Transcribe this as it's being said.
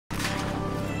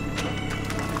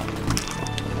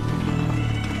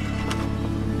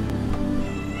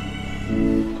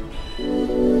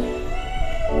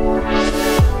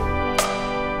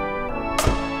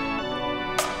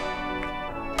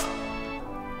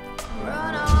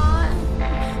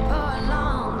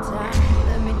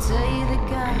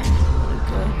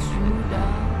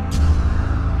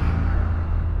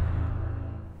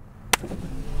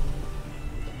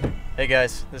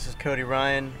guys, this is Cody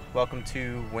Ryan. Welcome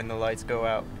to When the Lights Go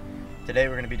Out. Today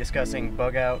we're going to be discussing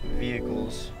Bugout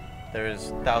vehicles. There's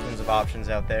thousands of options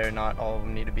out there. Not all of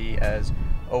them need to be as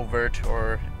overt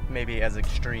or maybe as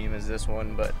extreme as this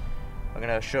one, but I'm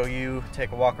going to show you,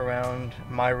 take a walk around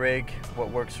my rig,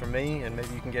 what works for me, and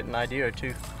maybe you can get an idea or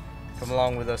two. Come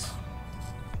along with us.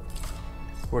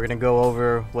 We're going to go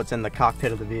over what's in the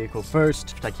cockpit of the vehicle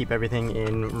first. I keep everything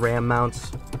in ram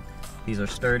mounts. These are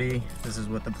sturdy. This is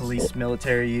what the police,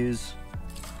 military use.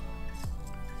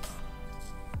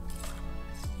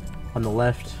 On the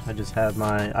left, I just have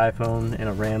my iPhone in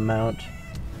a ram mount.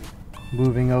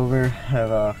 Moving over, I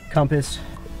have a compass,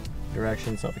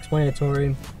 direction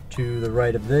self-explanatory. To the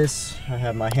right of this, I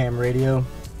have my ham radio.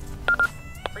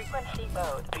 Frequency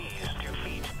mode.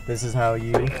 This is how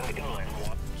you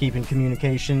keep in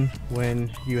communication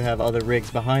when you have other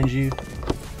rigs behind you.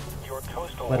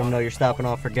 Let them know you're stopping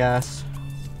off for gas.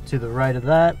 To the right of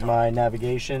that, my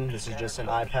navigation. This is just an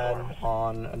iPad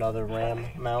on another RAM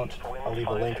mount. I'll leave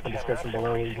a link in the description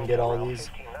below where you can get all these.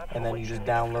 And then you just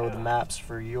download the maps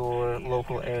for your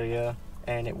local area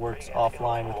and it works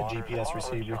offline with the GPS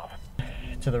receiver.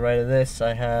 To the right of this,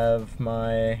 I have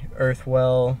my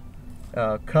Earthwell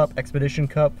cup, expedition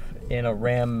cup, in a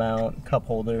ram mount cup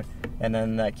holder, and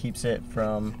then that keeps it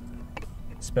from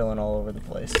spilling all over the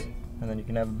place. And then you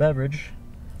can have a beverage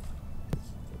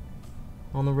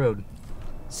on the road.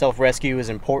 Self-rescue is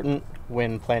important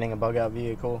when planning a bug-out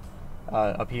vehicle.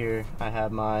 Up here I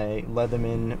have my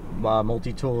Leatherman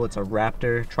multi-tool. It's a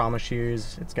Raptor trauma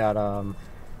shears. It's got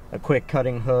a quick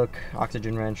cutting hook,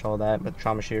 oxygen wrench, all that, but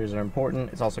trauma shears are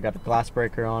important. It's also got a glass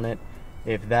breaker on it.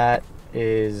 If that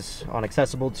is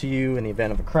inaccessible to you in the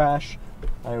event of a crash,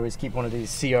 I always keep one of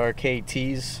these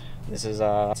CRKTs. This is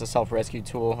it's a self-rescue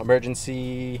tool,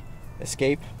 emergency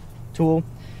escape tool.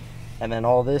 And then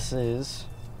all this is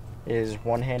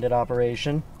one-handed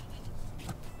operation.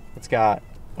 It's got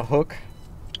a hook,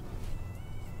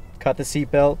 cut the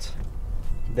seatbelt,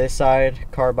 this side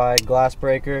carbide glass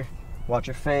breaker, watch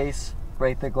your face,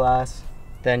 break the glass,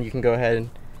 then you can go ahead and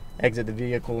exit the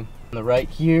vehicle. On the right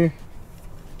here,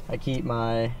 I keep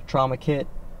my trauma kit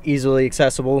easily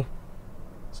accessible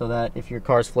so that if your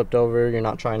car's flipped over, you're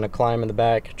not trying to climb in the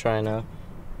back, trying to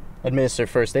administer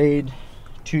first aid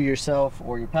to yourself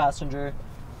or your passenger.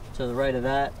 To the right of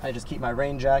that, I just keep my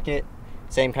rain jacket.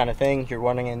 Same kind of thing. You're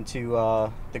running into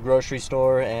the grocery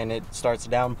store and it starts to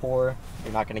downpour.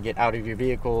 You're not going to get out of your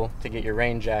vehicle to get your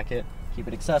rain jacket. Keep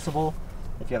it accessible.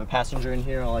 If you have a passenger in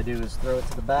here, all I do is throw it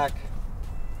to the back.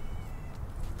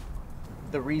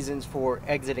 The reasons for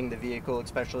exiting the vehicle,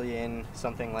 especially in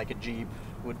something like a Jeep,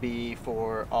 would be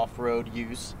for off-road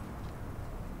use.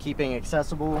 Keeping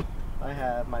accessible, I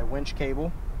have my winch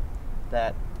cable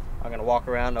that I'm going to walk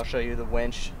around. I'll show you the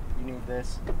winch. You need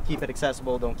this. Keep it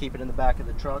accessible, don't keep it in the back of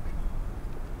the truck.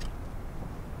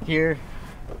 Here,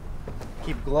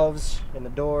 keep gloves in the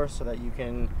door so that you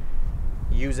can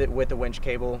use it with the winch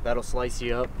cable. That'll slice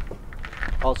you up.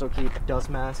 Also keep dust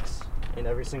masks in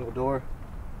every single door,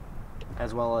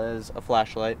 as well as a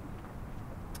flashlight.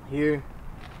 Here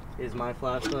is my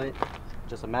flashlight,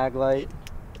 just a mag light.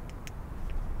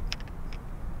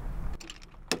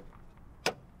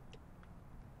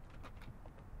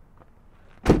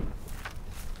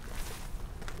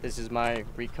 This is my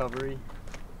recovery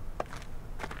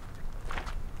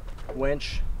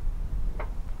winch.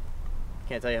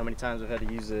 Can't tell you how many times I've had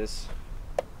to use this.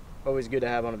 Always good to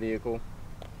have on a vehicle.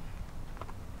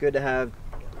 Good to have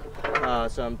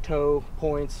some tow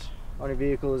points on your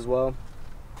vehicle as well.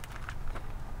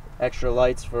 Extra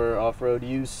lights for off-road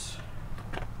use.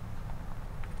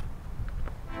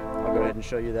 I'll go ahead and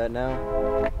show you that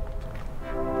now.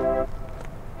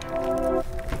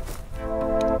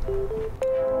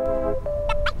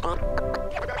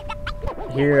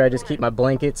 Here I just keep my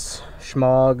blankets,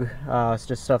 schmog, it's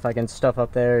just stuff I can stuff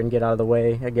up there and get out of the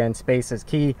way. Again, space is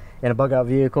key in a bug-out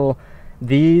vehicle.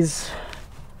 These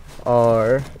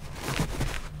are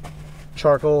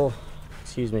charcoal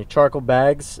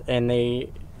bags, and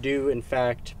they do in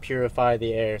fact purify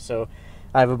the air. So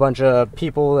I have a bunch of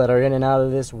people that are in and out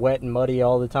of this wet and muddy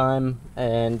all the time,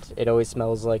 and it always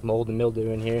smells like mold and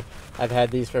mildew in here. I've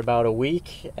had these for about a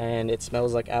week and it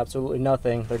smells like absolutely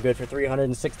nothing. They're good for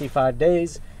 365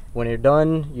 days. When you're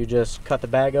done, you just cut the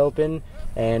bag open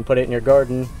and put it in your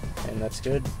garden, and that's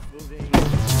good.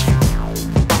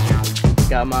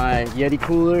 Got my Yeti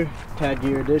cooler, Pad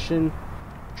Gear Edition.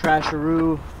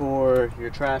 Trasharoo for your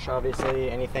trash,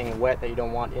 obviously, anything wet that you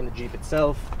don't want in the Jeep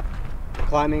itself.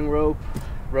 Climbing rope,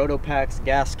 Rotopax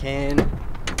gas can.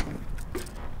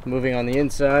 Moving on the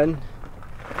inside,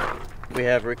 we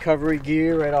have recovery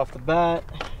gear right off the bat.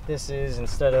 This is,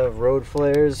 instead of road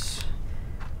flares,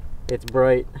 it's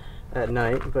bright at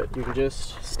night, but you can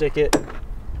just stick it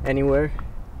anywhere.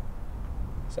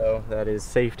 So that is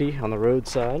safety on the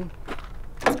roadside.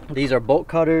 These are bolt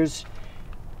cutters.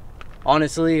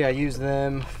 Honestly, I use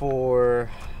them for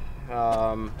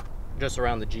just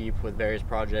around the Jeep with various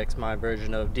projects. My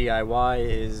version of DIY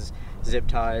is zip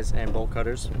ties and bolt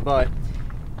cutters, but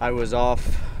I was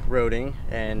off-roading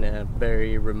in a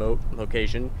very remote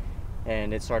location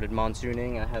and it started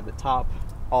monsooning. I had the top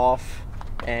off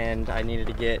and I needed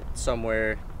to get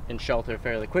somewhere in shelter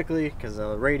fairly quickly because of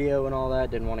the radio and all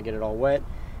that. Didn't want to get it all wet.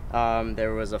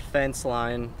 There was a fence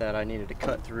line that I needed to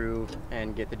cut through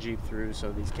and get the Jeep through,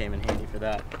 so these came in handy for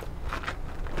that.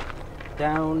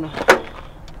 Down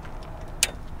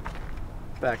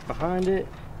back behind it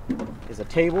is a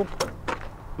table,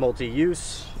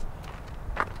 multi-use.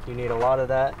 You need a lot of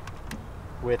that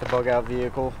with a Bugout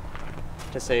vehicle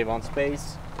to save on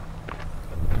space.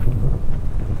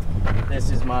 This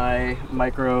is my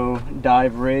micro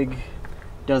dive rig.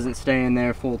 Doesn't stay in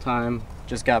there full time,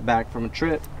 just got back from a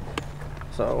trip.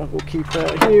 So we'll keep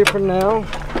that here for now.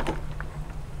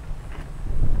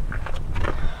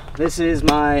 This is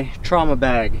my trauma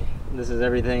bag. This is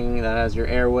everything that has your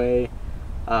airway.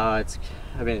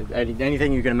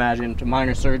 Anything you can imagine to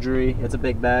minor surgery. It's a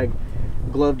big bag.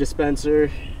 Glove dispenser.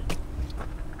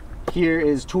 Here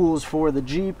is tools for the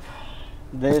Jeep.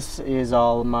 This is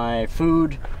all my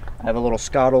food. I have a little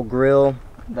Scottle grill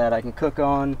that I can cook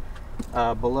on.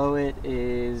 Below it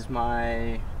is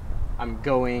I'm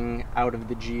going out of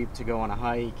the Jeep to go on a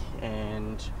hike,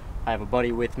 and I have a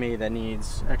buddy with me that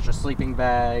needs extra sleeping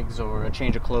bags or a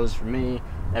change of clothes for me.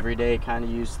 Everyday kind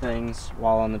of use things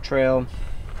while on the trail.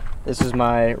 This is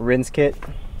my rinse kit.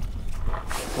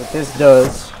 What this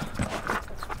does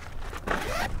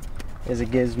is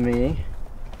it gives me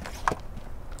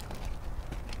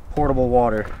portable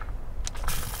water.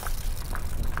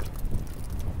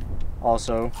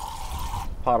 Also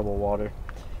potable water,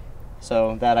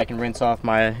 so that I can rinse off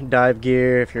my dive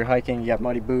gear. If you're hiking, you got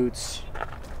muddy boots,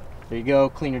 there you go.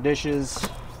 Clean your dishes,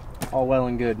 all well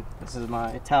and good. This is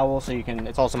my towel, so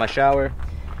it's also my shower.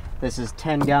 This is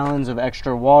 10 gallons of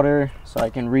extra water, so I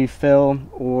can refill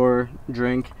or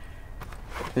drink.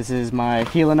 This is my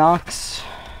Helinox.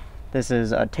 This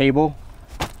is a table.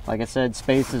 Like I said,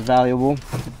 space is valuable.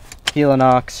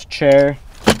 Helinox chair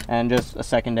and just a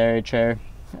secondary chair.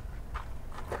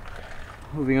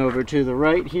 Moving over to the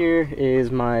right here is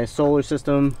my solar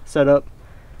system setup.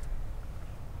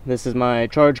 This is my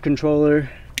charge controller.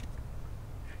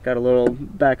 Got a little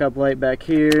backup light back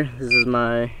here. This is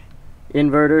my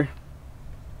inverter.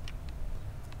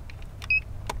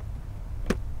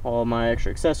 All my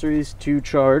extra accessories to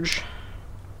charge.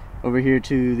 Over here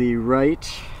to the right,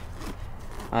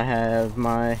 I have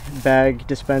my bag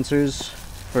dispensers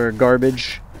for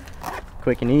garbage,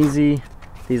 quick and easy.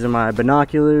 These are my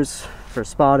binoculars for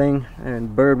spotting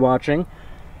and bird watching.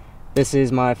 This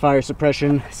is my fire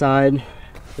suppression side.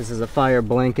 This is a fire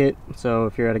blanket, so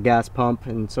if you're at a gas pump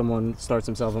and someone starts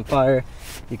themselves on fire,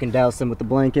 you can douse them with the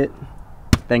blanket,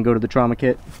 then go to the trauma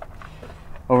kit.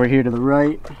 Over here to the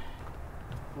right,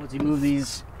 once you move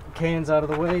these cans out of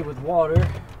the way with water,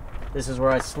 this is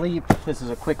where I sleep. This is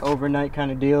a quick overnight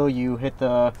kind of deal. You hit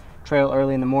the trail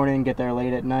early in the morning, get there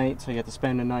late at night, so you have to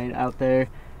spend a night out there.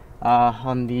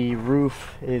 On the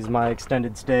roof is my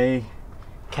extended stay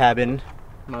cabin,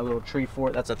 my little tree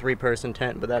fort. That's a 3-person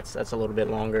tent, but that's a little bit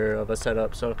longer of a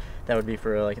setup, so that would be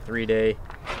for like a 3-day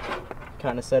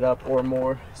kind of setup or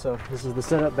more. So this is the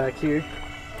setup back here.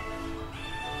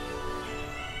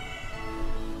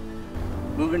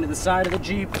 Moving to the side of the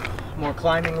Jeep, more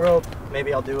climbing rope.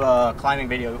 Maybe I'll do a climbing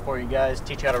video for you guys,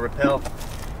 teach you how to rappel.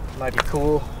 Might be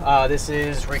cool. This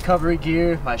is recovery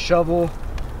gear, my shovel.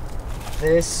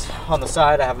 This on the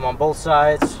side, I have them on both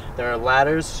sides. There are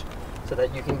ladders so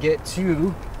that you can get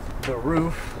to the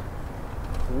roof,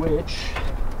 which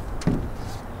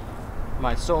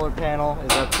my solar panel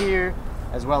is up here,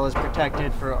 as well as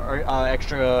protected for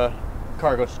extra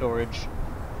cargo storage.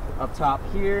 Up top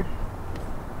here,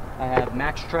 I have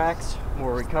max tracks,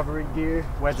 more recovery gear,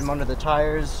 wedge them under the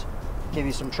tires, give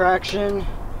you some traction,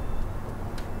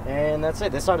 and that's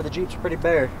it. This side of the Jeep's pretty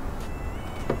bare.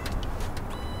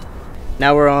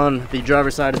 Now we're on the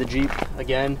driver's side of the Jeep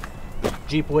again.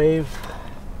 Jeep wave.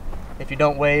 If you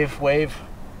don't wave, wave.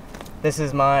 This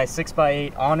is my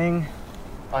 6x8 awning.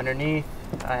 Underneath,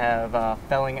 I have a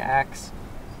felling axe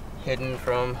hidden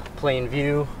from plain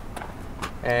view.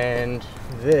 And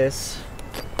this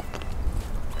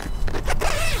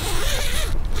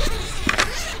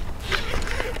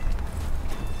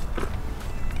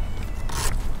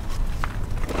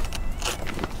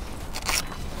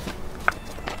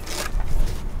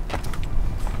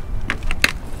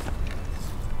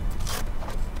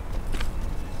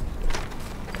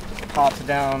pops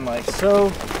down like so.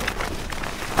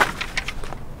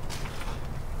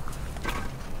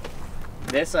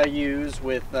 This I use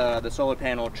with the solar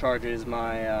panel charges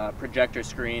my projector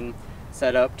screen.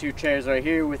 Set up 2 chairs right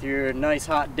here with your nice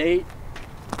hot date,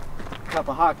 cup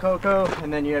of hot cocoa,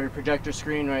 and then you have your projector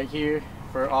screen right here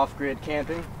for off-grid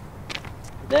camping.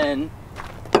 Then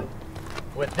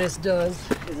what this does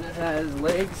is it has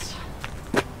legs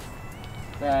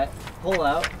that pull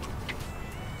out.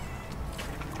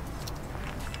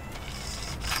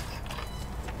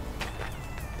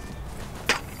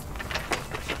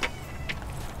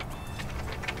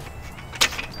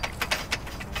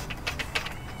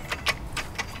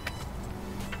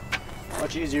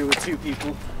 Much easier with 2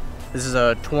 people. This is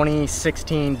a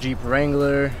 2016 Jeep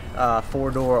Wrangler,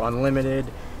 4-door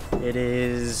unlimited. It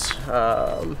is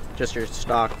just your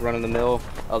stock run-of-the-mill,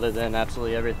 other than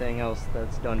absolutely everything else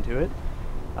that's done to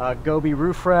it. Gobi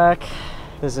roof rack.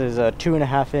 This is a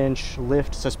 2.5-inch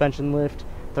lift, suspension lift,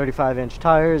 35-inch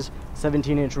tires,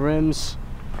 17-inch rims,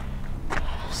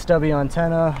 stubby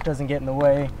antenna, doesn't get in the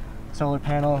way. Solar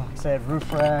panel, like I said,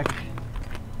 roof rack.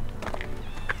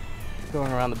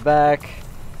 Going around the back,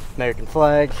 American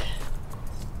flag.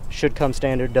 Should come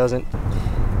standard, doesn't.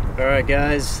 Alright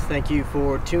guys, thank you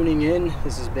for tuning in.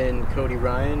 This has been Cody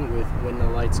Ryan with When the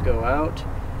Lights Go Out.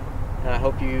 I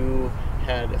hope you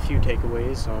had a few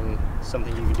takeaways on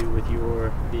something you can do with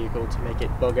your vehicle to make it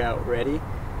bug out ready.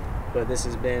 But this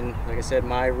has been, like I said,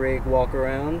 my rig walk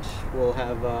around. We'll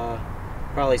have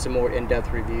probably some more in-depth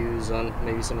reviews on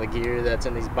maybe some of the gear that's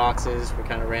in these boxes. We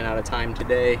kind of ran out of time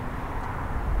today.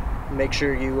 Make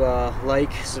sure you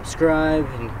like, subscribe,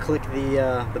 and click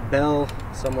the bell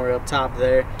somewhere up top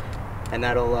there, and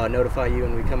that'll notify you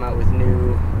when we come out with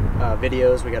new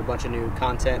videos. We got a bunch of new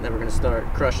content that we're going to start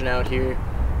crushing out here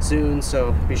soon,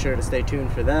 so be sure to stay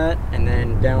tuned for that. And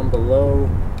then down below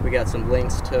we got some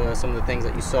links to some of the things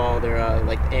that you saw. They're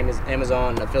like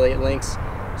Amazon affiliate links,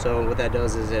 so what that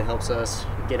does is it helps us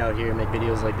get out here and make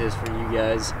videos like this for you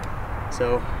guys.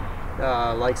 So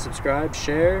like, subscribe,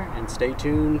 share, and stay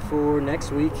tuned for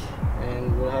next week,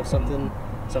 and we'll have something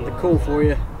cool for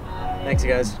you. Thanks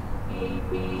guys.